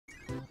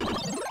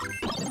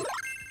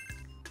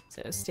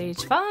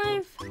stage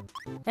 5,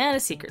 and a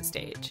secret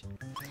stage.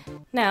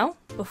 Now,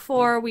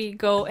 before we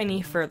go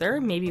any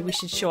further, maybe we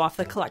should show off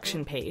the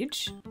collection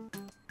page.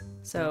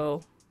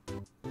 So,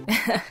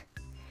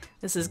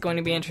 this is going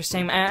to be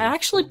interesting. I'm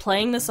actually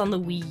playing this on the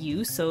Wii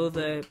U, so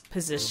the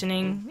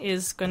positioning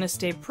is going to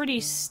stay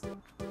pretty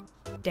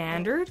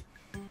standard.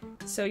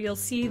 So you'll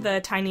see the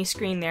tiny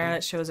screen there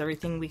that shows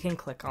everything we can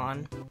click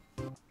on.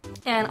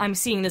 And I'm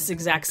seeing this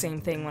exact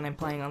same thing when I'm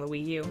playing on the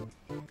Wii U.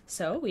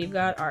 So we've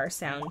got our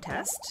sound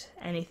test.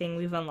 Anything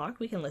we've unlocked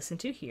we can listen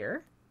to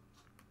here.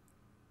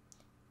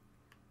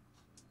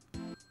 So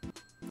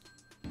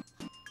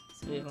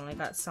we've only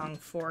got song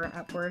 4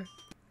 upward.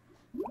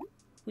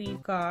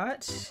 We've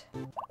got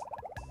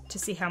to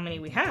see how many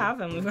we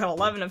have, and we've got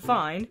 11 to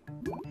find.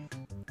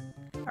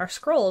 Our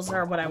scrolls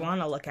are what I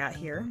want to look at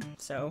here.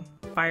 So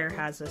fire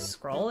has a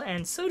scroll,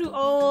 and so do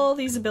all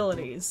these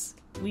abilities.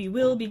 We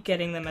will be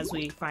getting them as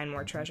we find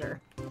more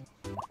treasure.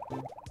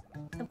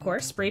 Of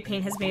course, spray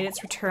paint has made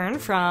its return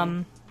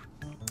from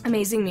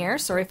Amazing Mirror.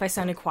 Sorry if I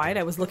sounded quiet,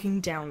 I was looking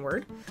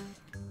downward.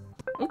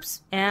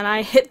 Oops. And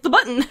I hit the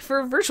button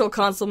for Virtual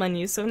Console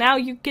menu, so now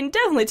you can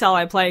definitely tell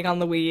I'm playing on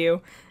the Wii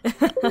U.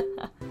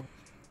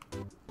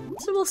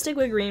 So we'll stick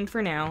with green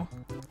for now.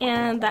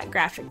 And that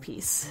graphic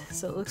piece.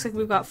 So it looks like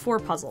we've got 4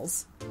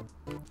 puzzles.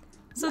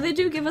 So they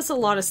do give us a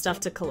lot of stuff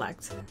to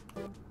collect.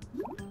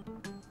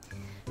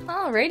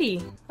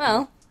 Alrighty,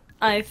 well,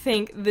 I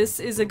think this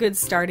is a good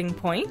starting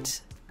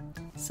point.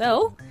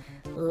 So,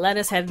 let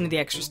us head into the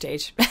extra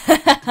stage.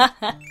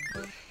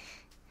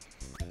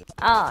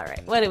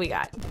 Alright, what do we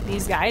got?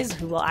 These guys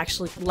who will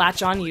actually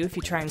latch on you if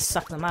you try and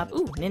suck them up.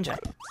 Ooh, ninja.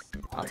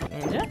 I'll take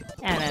ninja.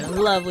 And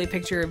a lovely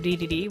picture of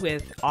Dedede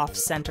with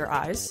off-center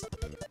eyes.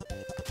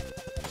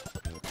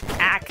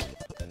 Ack!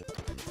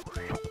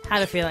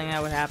 Had a feeling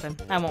that would happen.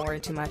 I won't worry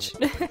too much.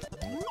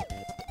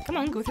 Come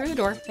on, go through the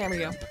door. There we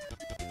go.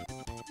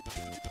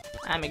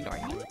 I'm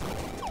ignoring you.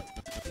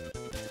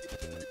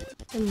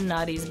 The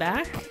Nutty's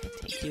back.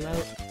 Take you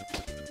out.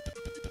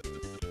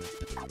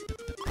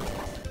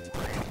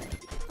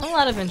 A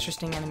lot of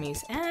interesting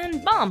enemies.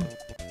 And bomb!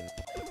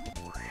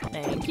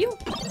 Thank you.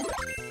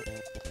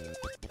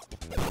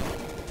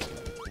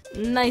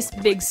 Nice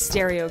big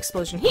stereo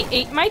explosion. He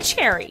ate my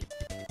cherry!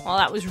 Well,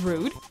 that was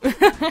rude.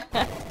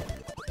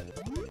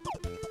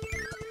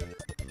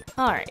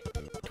 Alright.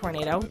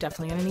 Tornado.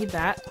 Definitely gonna need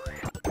that.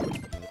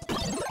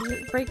 Does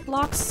it break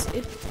blocks?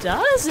 It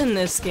does in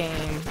this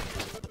game.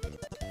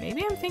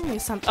 Maybe I'm thinking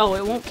of something. Oh,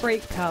 it won't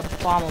break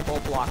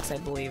bombable blocks, I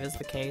believe is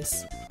the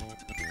case.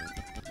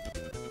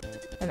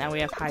 And now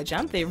we have high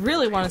jump. They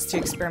really want us to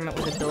experiment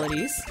with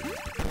abilities.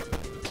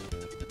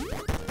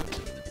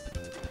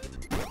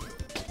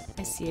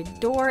 I see a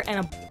door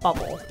and a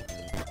bubble.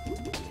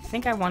 I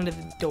think I wanted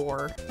the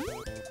door.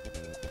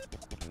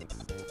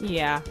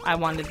 Yeah, I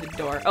wanted the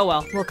door. Oh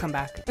well, we'll come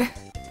back.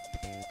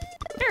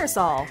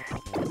 Parasol!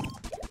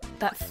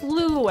 That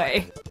flew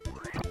away.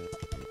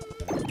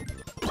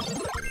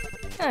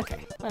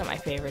 Okay, one of my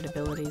favorite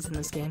abilities in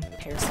this game.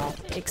 Parasol.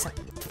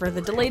 Except for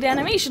the delayed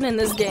animation in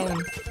this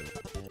game.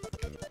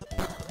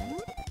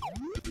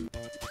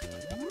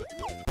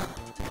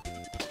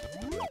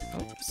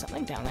 Oh,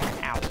 something down there.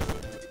 Ow.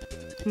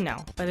 No,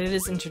 but it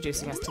is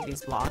introducing us to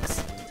these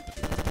blocks.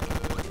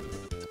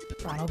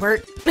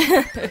 Ronobert.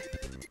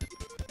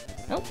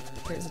 Oh,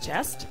 here's a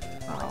chest.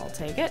 I'll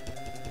take it.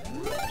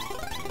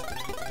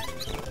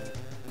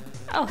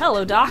 Oh,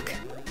 hello, Doc.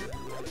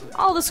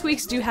 All the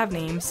Squeaks do have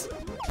names.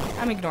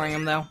 I'm ignoring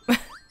them, though.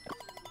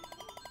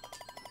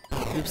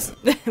 Oops.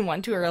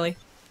 One too early.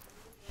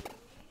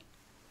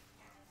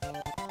 Hey,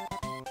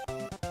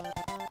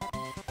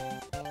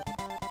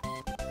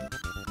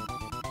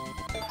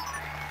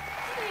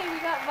 we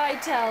got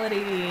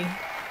Vitality.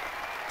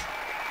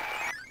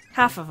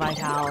 Half of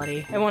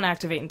Vitality. It won't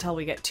activate until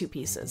we get 2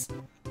 pieces.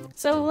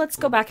 So let's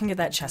go back and get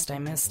that chest I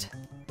missed.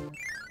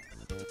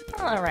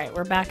 Alright,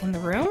 we're back in the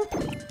room.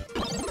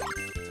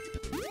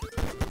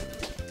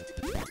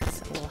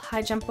 So we'll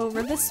high jump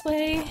over this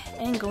way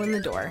and go in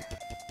the door.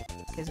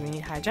 Because we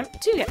need high jump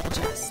to get the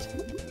chest.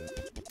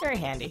 Very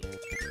handy.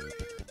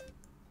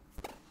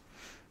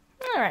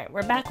 Alright,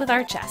 we're back with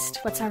our chest.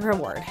 What's our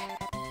reward?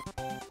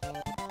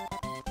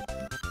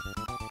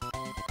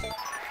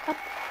 A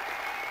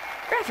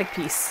graphic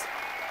piece.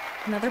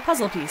 Another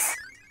puzzle piece.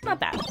 Not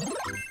bad.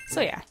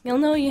 So yeah, you'll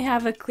know you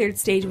have a cleared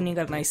stage when you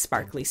got a nice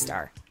sparkly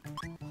star.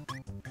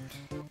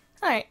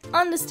 Alright,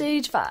 on to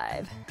stage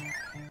 5.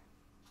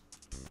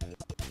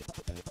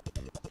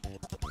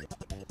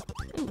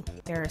 Ooh,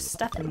 there's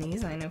stuff in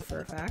these, I know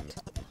for a fact.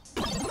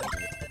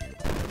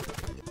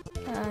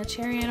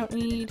 Cherry I don't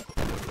need.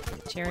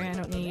 Cherry I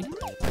don't need.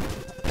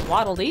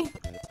 Waddle Dee.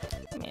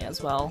 May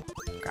as well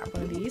grab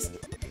one of these.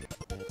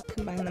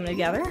 Combine them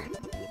together.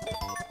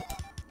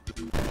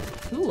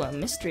 Ooh, a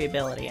mystery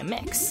ability, a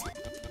mix.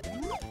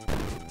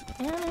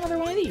 And another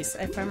one of these.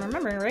 If I'm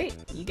remembering right,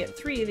 you get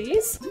 3 of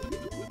these.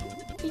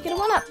 You get a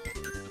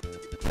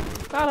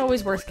 1-up. Not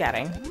always worth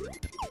getting.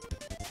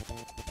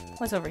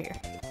 What's over here?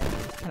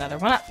 Another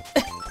 1-up.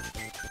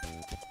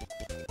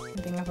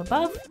 Anything up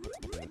above?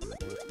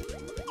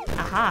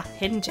 Aha,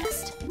 hidden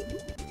chest.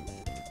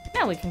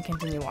 Now we can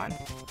continue on.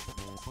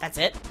 That's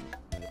it?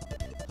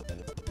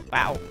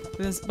 Wow.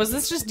 Was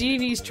this just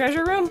Dedede's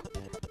treasure room?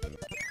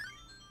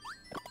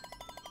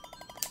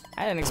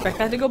 I didn't expect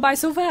that to go by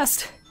so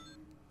fast.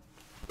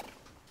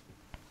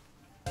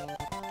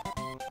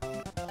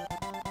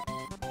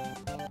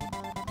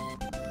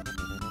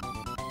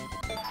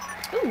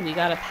 Ooh, we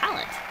got a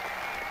palette.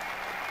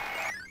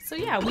 So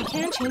yeah, we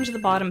can change the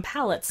bottom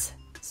palettes.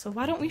 So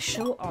why don't we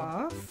show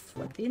off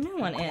what the new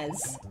one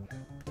is?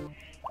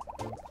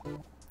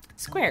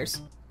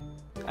 Squares.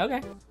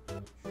 Okay.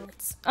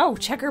 Oh,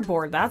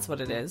 checkerboard, that's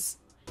what it is.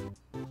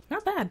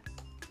 Not bad.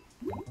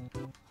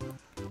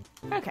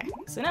 Okay,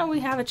 so now we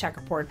have a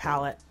checkerboard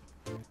palette.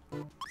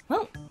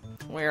 Well,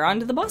 we're on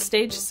to the boss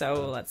stage,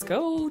 so let's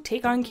go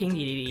take on King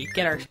Dedede,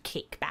 get our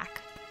cake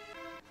back.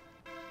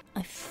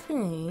 I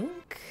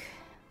think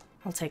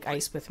I'll take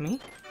ice with me.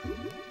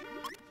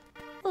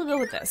 We'll go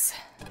with this.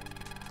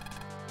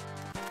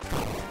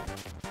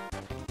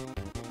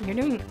 You're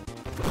doing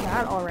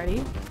that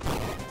already?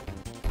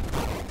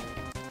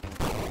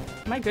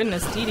 My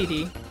goodness,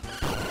 Dedede.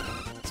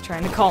 He's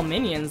trying to call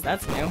minions,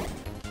 that's new.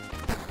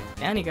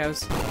 Down he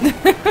goes.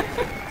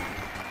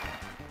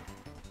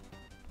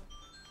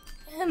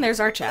 And there's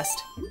our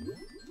chest.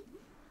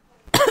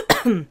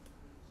 And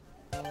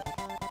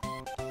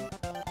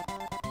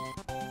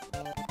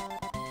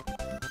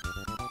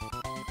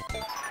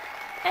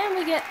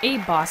we get a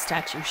boss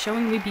statue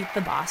showing we beat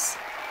the boss.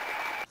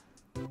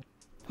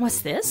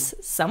 What's this?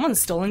 Someone's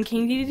stolen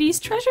King Dedede's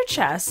treasure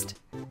chest.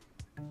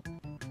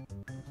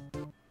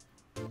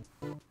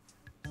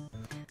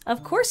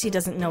 Of course he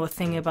doesn't know a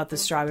thing about the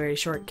strawberry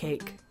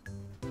shortcake.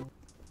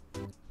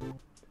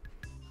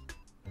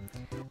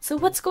 So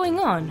what's going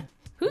on?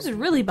 Who's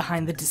really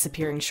behind the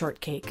disappearing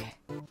shortcake?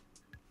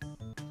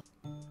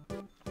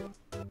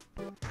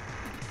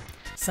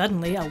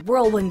 Suddenly, a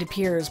whirlwind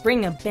appears,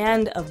 bringing a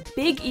band of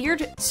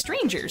big-eared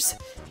strangers.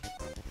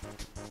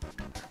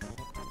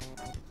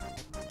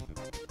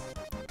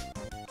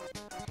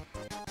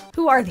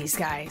 Who are these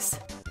guys?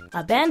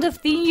 A band of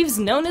thieves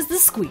known as the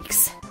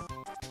Squeaks.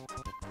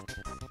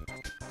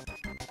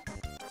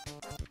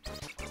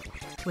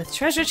 With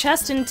treasure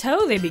chest in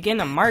tow, they begin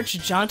to march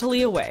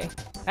jauntily away.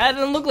 That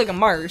didn't look like a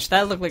march,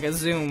 that looked like a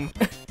zoom.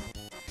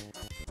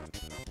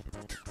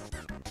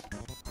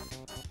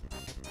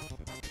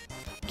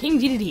 King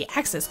Dedede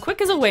acts as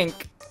quick as a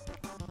wink.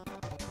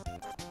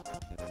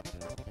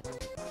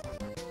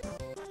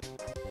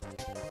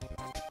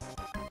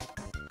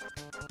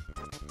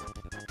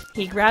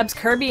 He grabs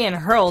Kirby and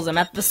hurls him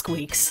at the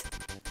Squeaks.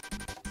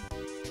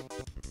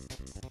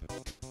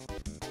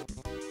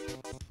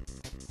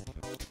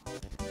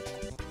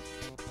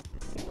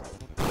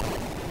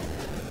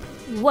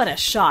 What a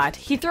shot!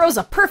 He throws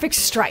a perfect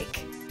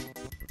strike!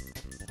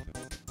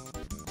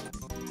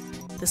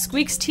 The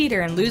Squeaks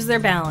teeter and lose their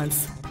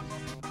balance.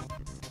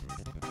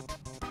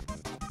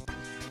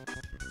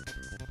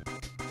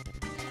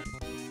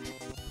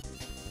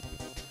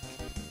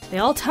 They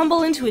all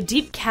tumble into a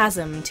deep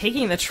chasm,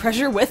 taking the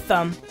treasure with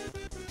them.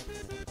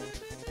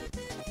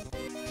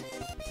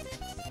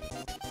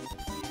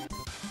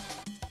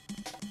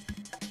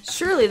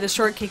 Surely the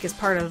shortcake is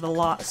part of the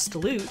lost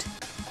loot.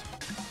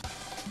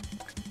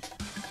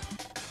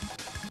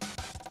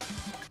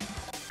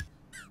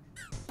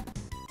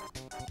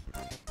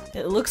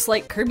 It looks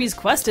like Kirby's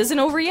quest isn't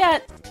over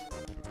yet.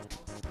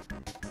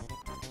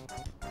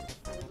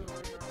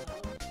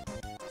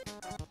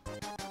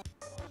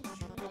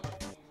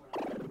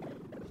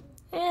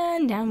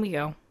 And down we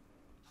go.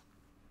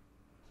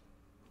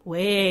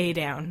 Way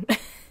down.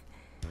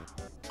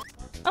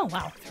 Oh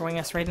wow, throwing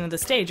us right into the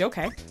stage,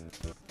 okay.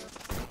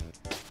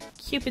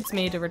 Cupid's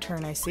made a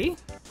return, I see.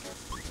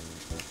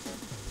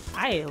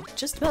 I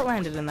just about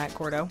landed in that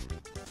Gordo.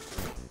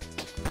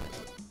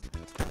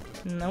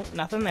 Nope,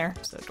 nothing there,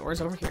 so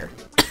door's over here.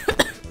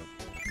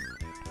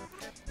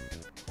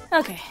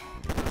 Okay.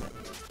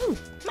 Ooh,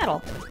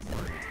 metal.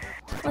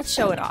 Let's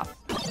show it off.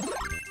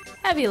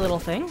 Heavy little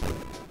thing,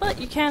 but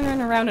you can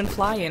run around and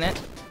fly in it.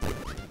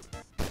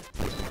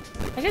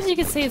 I guess you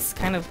could say it's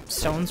kind of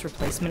stone's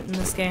replacement in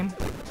this game.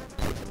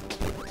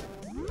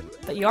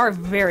 But you are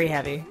very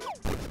heavy.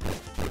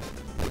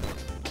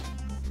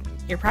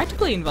 You're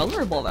practically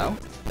invulnerable, though.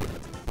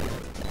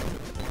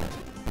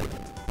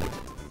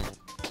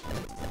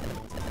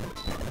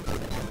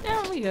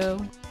 Down we go.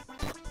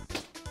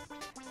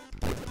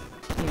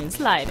 You can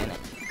slide in it.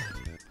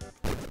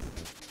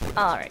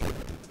 Alright.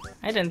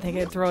 I didn't think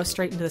it'd throw us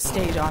straight into the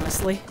stage,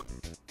 honestly.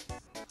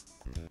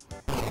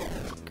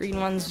 Green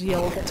ones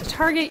you'll get to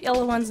target,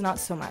 yellow ones not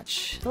so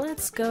much.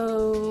 Let's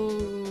go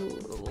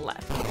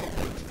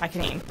left. I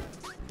can aim.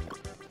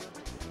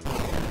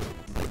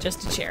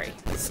 Just a cherry.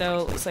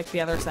 So, looks like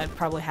the other side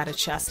probably had a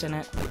chest in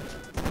it.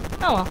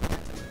 Oh well.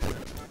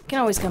 Can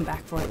always come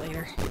back for it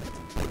later.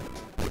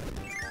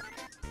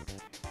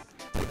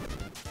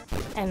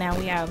 And now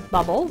we have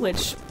Bubble,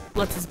 which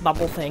lets us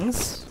bubble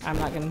things. I'm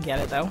not gonna get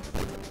it though.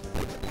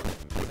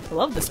 I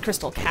love this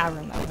crystal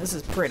cavern though. This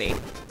is pretty.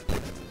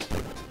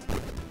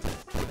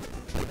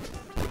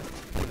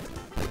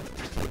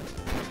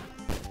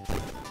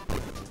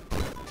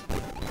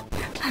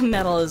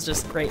 Metal is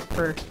just great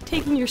for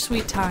taking your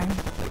sweet time,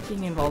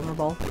 being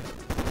invulnerable.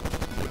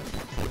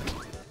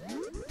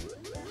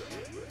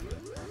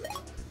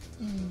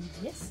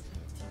 Yes.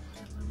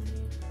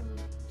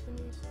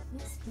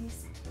 Yes,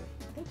 please.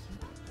 Thank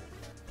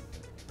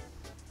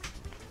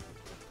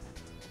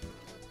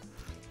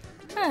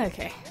you.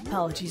 Okay,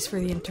 apologies for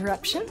the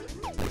interruption.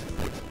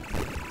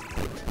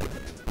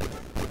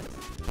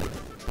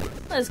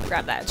 Let's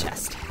grab that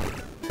chest.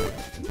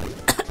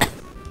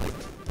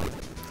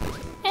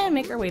 And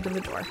make our way to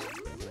the door.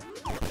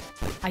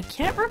 I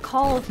can't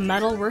recall if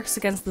metal works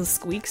against the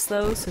squeaks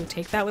though, so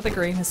take that with a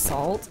grain of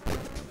salt.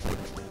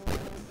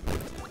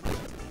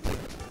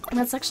 And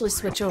let's actually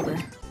switch over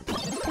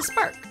to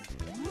Spark.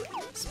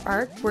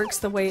 Spark works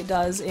the way it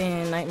does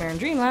in Nightmare and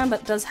Dreamland,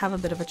 but does have a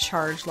bit of a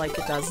charge like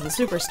it does in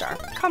Superstar.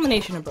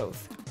 Combination of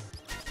both.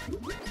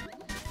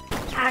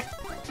 Ah,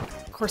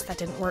 of course that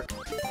didn't work.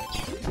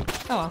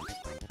 Oh well,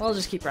 we'll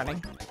just keep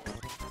running.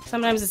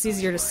 Sometimes it's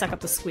easier to suck up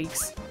the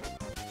squeaks.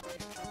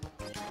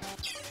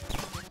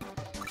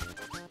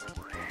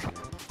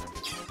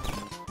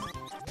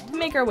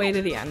 Make our way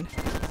to the end.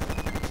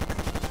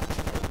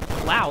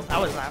 Wow,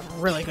 that was a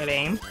really good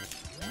aim.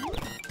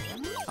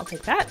 I'll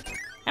take that,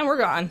 and we're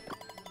gone.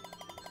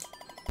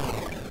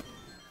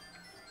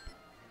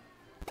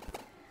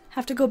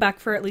 Have to go back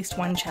for at least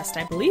one chest,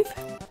 I believe.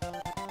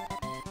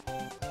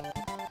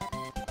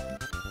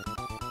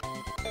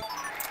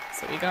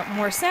 So we got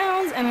more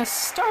sounds and a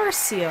star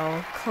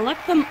seal.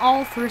 Collect them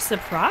all for a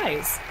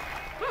surprise.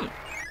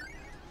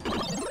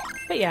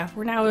 But yeah,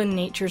 we're now in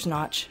Nature's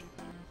Notch.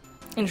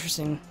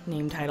 Interesting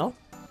name title.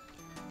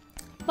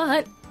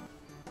 But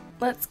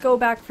let's go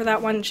back for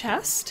that one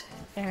chest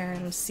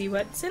and see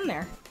what's in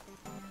there.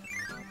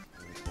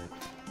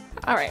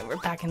 Alright, we're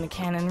back in the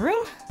cannon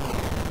room.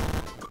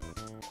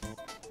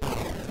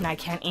 And I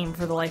can't aim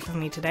for the life of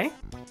me today.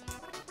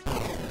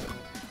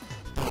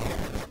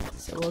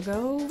 So we'll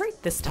go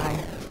right this time.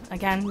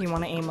 Again, you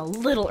want to aim a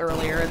little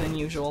earlier than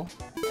usual.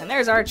 And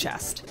there's our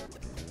chest.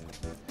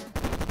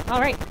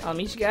 Alright, I'll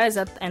meet you guys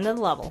at the end of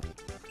the level.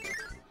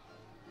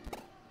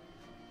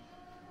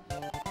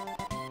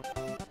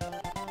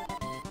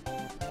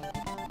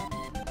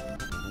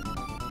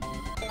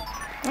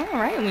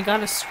 Alright, and we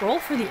got a scroll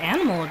for the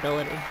animal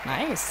ability.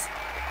 Nice.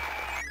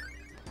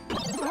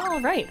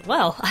 Alright,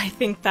 well, I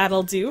think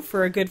that'll do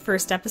for a good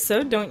first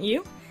episode, don't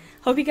you?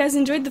 Hope you guys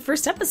enjoyed the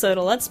first episode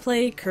of Let's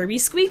Play Kirby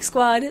Squeak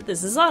Squad.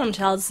 This is Autumn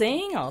Child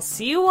saying I'll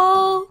see you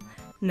all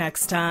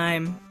next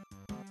time.